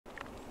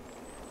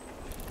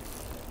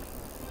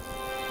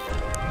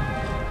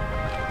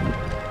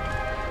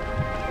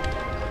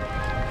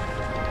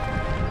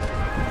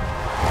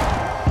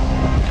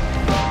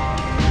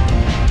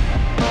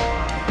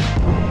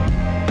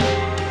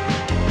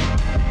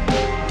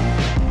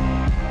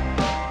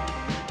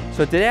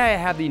So today I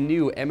have the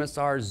new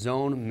MSR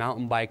Zone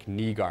mountain bike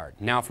knee guard.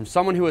 Now, from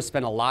someone who has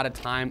spent a lot of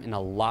time in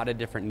a lot of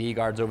different knee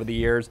guards over the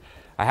years,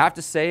 I have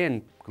to say,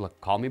 and look,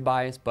 call me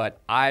biased,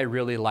 but I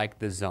really like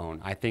the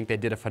Zone. I think they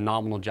did a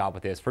phenomenal job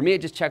with this. For me,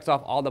 it just checks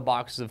off all the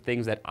boxes of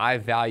things that I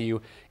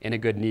value in a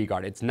good knee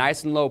guard. It's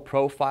nice and low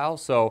profile,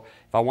 so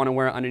if I want to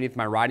wear it underneath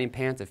my riding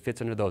pants, it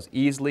fits under those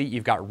easily.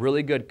 You've got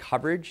really good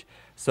coverage.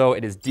 So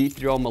it is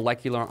D30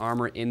 molecular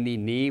armor in the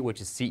knee, which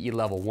is CE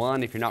level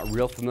 1. If you're not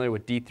real familiar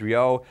with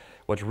D30,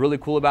 what's really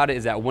cool about it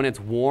is that when it's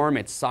warm,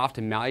 it's soft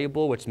and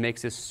malleable, which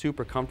makes this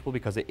super comfortable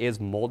because it is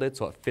molded,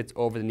 so it fits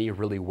over the knee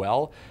really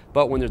well.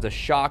 But when there's a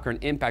shock or an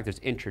impact that's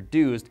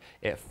introduced,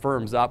 it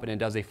firms up and it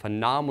does a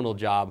phenomenal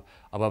job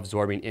of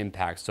absorbing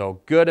impact.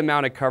 So good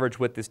amount of coverage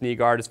with this knee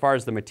guard. As far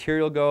as the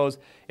material goes,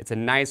 it's a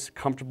nice,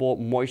 comfortable,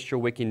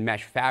 moisture-wicking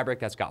mesh fabric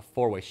that's got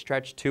 4-way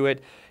stretch to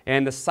it.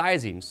 And the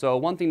sizing. So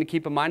one thing to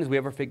keep in mind is we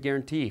have a fit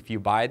guarantee. If you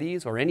buy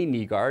these or any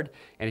knee guard,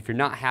 and if you're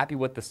not happy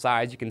with the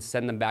size, you can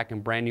send them back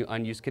in brand new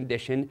unused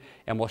condition,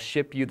 and we'll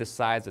ship you the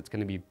size that's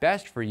going to be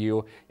best for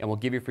you, and we'll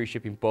give you free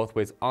shipping both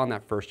ways on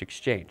that first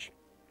exchange.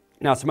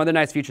 Now, some other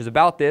nice features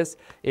about this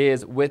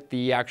is with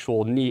the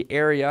actual knee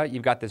area,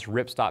 you've got this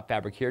ripstop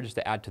fabric here just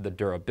to add to the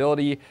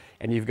durability,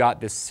 and you've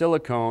got this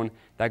silicone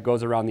that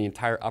goes around the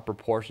entire upper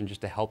portion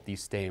just to help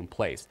these stay in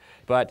place.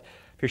 But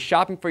if you're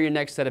shopping for your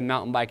next set of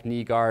mountain bike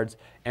knee guards,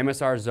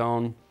 MSR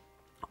Zone,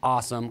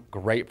 awesome,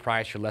 great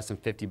price for less than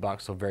 50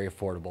 bucks, so very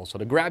affordable. So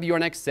to grab your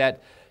next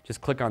set,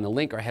 just click on the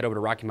link or head over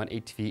to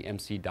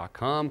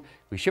RockyMountainATVMC.com.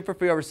 We ship for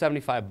free over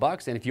 75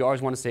 bucks, and if you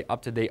always want to stay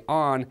up to date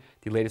on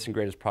the latest and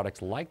greatest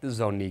products like the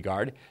Zone knee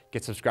guard,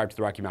 get subscribed to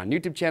the Rocky Mountain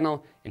YouTube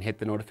channel and hit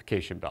the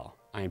notification bell.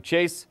 I am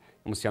Chase,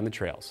 and we'll see you on the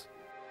trails.